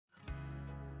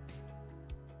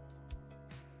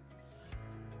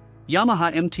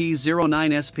YAMAHA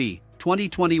MT-09 SP,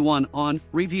 2021 on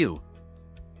review.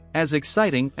 As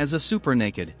exciting as a Super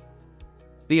Naked.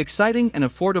 The exciting and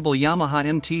affordable Yamaha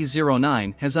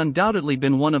MT-09 has undoubtedly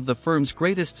been one of the firm's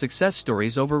greatest success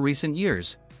stories over recent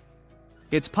years.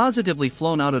 It's positively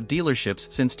flown out of dealerships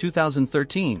since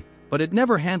 2013, but it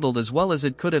never handled as well as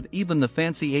it could have, even the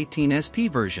fancy 18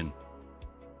 SP version.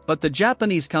 But the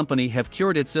Japanese company have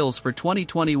cured its ills for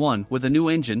 2021 with a new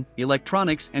engine,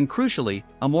 electronics and crucially,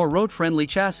 a more road-friendly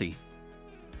chassis.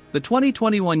 The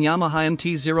 2021 Yamaha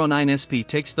MT-09 SP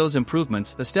takes those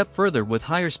improvements a step further with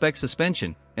higher spec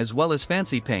suspension, as well as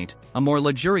fancy paint, a more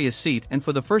luxurious seat and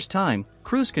for the first time,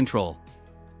 cruise control.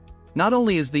 Not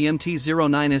only is the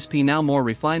MT-09 SP now more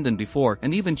refined than before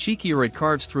and even cheekier, it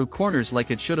carves through corners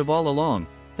like it should have all along,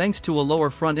 thanks to a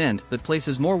lower front end that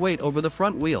places more weight over the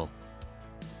front wheel.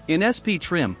 In SP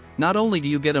trim, not only do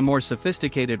you get a more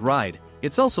sophisticated ride,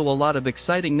 it's also a lot of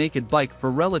exciting naked bike for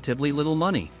relatively little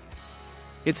money.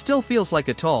 It still feels like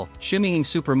a tall, shimmying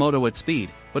supermoto at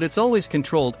speed, but it's always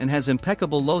controlled and has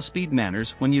impeccable low-speed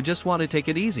manners when you just want to take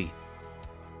it easy.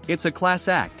 It's a class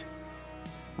act.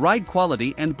 Ride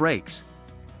quality and brakes.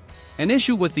 An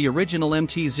issue with the original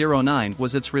MT-09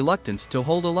 was its reluctance to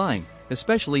hold a line,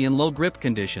 especially in low grip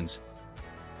conditions.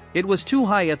 It was too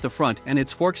high at the front and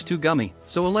its forks too gummy,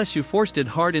 so unless you forced it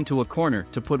hard into a corner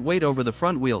to put weight over the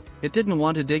front wheel, it didn't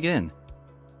want to dig in.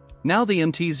 Now the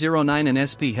MT-09 and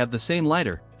SP have the same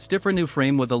lighter, stiffer new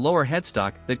frame with a lower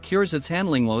headstock that cures its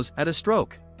handling woes at a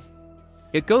stroke.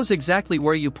 It goes exactly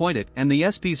where you point it, and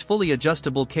the SP's fully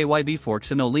adjustable KYB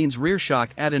forks and Öhlins rear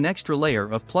shock add an extra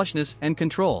layer of plushness and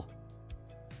control.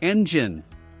 Engine.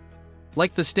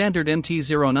 Like the standard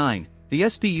MT-09, the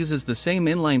SP uses the same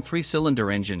inline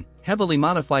 3-cylinder engine, heavily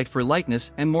modified for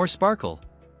lightness and more sparkle.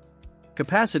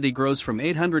 Capacity grows from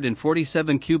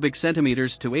 847 cubic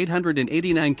centimeters to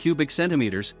 889 cubic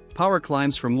centimeters, power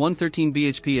climbs from 113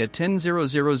 bhp at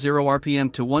 10,000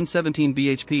 rpm to 117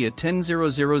 bhp at 10,000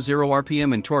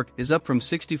 rpm, and torque is up from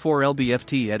 64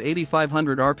 lb-ft at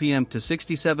 8,500 rpm to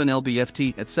 67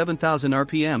 lb-ft at 7,000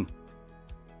 rpm.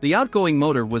 The outgoing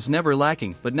motor was never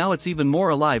lacking, but now it's even more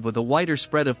alive with a wider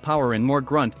spread of power and more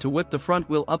grunt to whip the front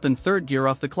wheel up in third gear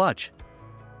off the clutch.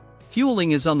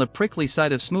 Fueling is on the prickly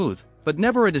side of smooth, but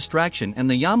never a distraction, and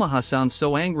the Yamaha sounds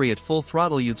so angry at full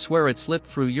throttle you'd swear it slipped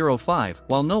through Euro 5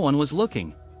 while no one was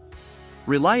looking.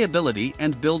 Reliability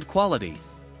and build quality.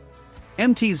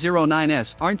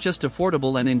 MT-09s aren't just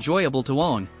affordable and enjoyable to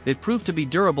own, they've proved to be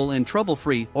durable and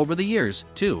trouble-free over the years,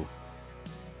 too.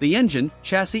 The engine,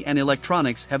 chassis and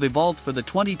electronics have evolved for the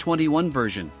 2021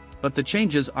 version, but the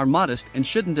changes are modest and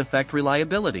shouldn't affect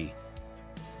reliability.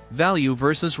 Value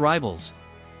versus rivals.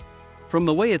 From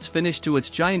the way it's finished to its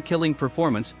giant-killing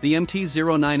performance, the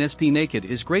MT-09 SP Naked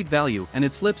is great value, and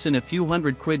it slips in a few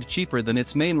hundred quid cheaper than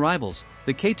its main rivals,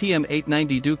 the KTM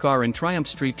 890 Duke R and Triumph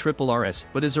Street Triple RS,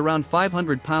 but is around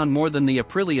 £500 more than the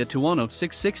Aprilia Tuono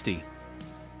 660.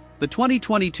 The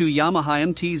 2022 Yamaha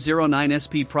MT-09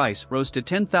 SP price rose to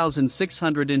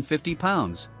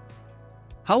 £10,650.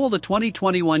 How will the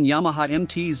 2021 Yamaha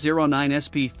MT-09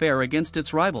 SP fare against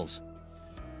its rivals?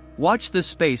 Watch this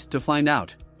space to find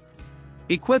out.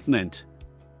 Equipment.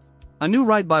 A new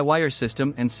ride-by-wire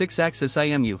system and 6-axis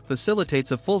IMU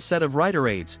facilitates a full set of rider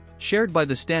aids, shared by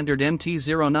the standard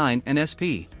MT-09 and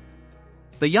SP.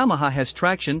 The Yamaha has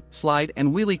traction, slide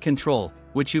and wheelie control,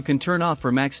 which you can turn off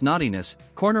for max naughtiness,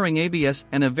 cornering ABS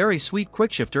and a very sweet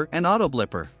quickshifter and auto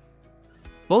blipper.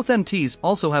 Both MTs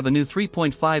also have a new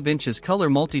 3.5 inches color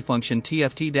multifunction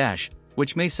TFT dash,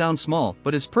 which may sound small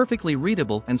but is perfectly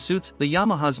readable and suits the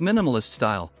Yamaha's minimalist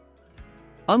style.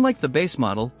 Unlike the base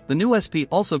model, the new SP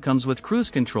also comes with cruise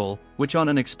control, which on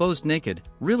an exposed naked,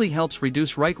 really helps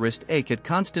reduce right wrist ache at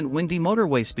constant windy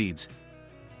motorway speeds.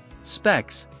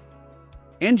 Specs.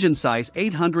 Engine size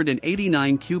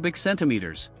 889 cubic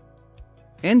centimeters.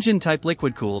 Engine type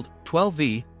liquid-cooled,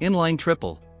 12V, inline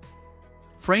triple.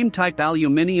 Frame type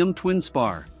aluminium twin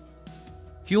spar.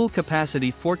 Fuel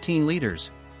capacity 14 liters.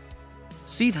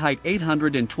 Seat height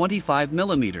 825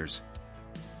 millimeters.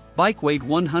 Bike weight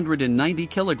 190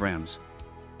 kilograms.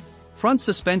 Front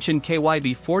suspension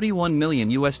KYB $41 million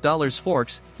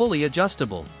forks, fully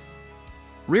adjustable.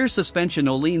 Rear suspension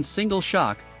Öhlins single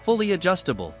shock, fully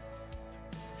adjustable.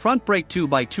 Front brake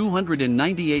 2x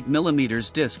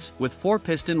 298mm discs with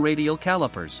 4-piston radial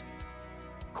calipers.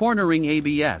 Cornering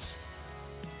ABS.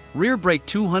 Rear brake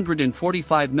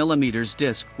 245mm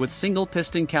disc with single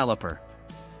piston caliper.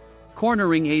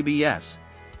 Cornering ABS.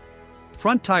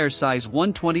 Front tire size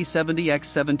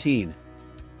 120/70x17.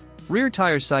 Rear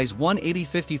tire size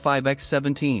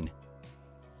 180/55x17.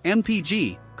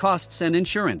 MPG, costs and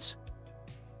insurance.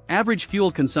 Average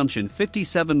fuel consumption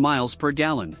 57 miles per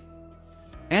gallon.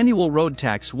 Annual road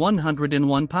tax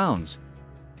 £101.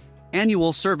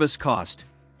 Annual service cost.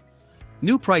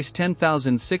 New price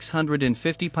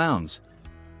 £10,650.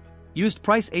 Used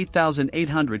price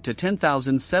 £8,800 to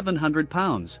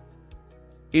 £10,700.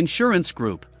 Insurance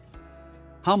group.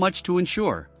 How much to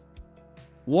insure?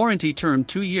 Warranty term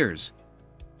 2 years.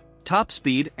 Top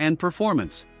speed and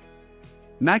performance.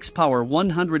 Max power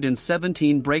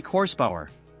 117 brake horsepower.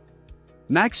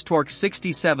 Max torque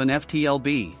 67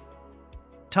 ft-lb.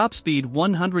 Top speed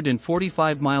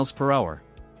 145 miles per hour.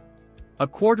 A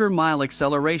quarter mile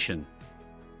acceleration.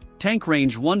 Tank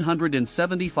range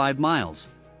 175 miles.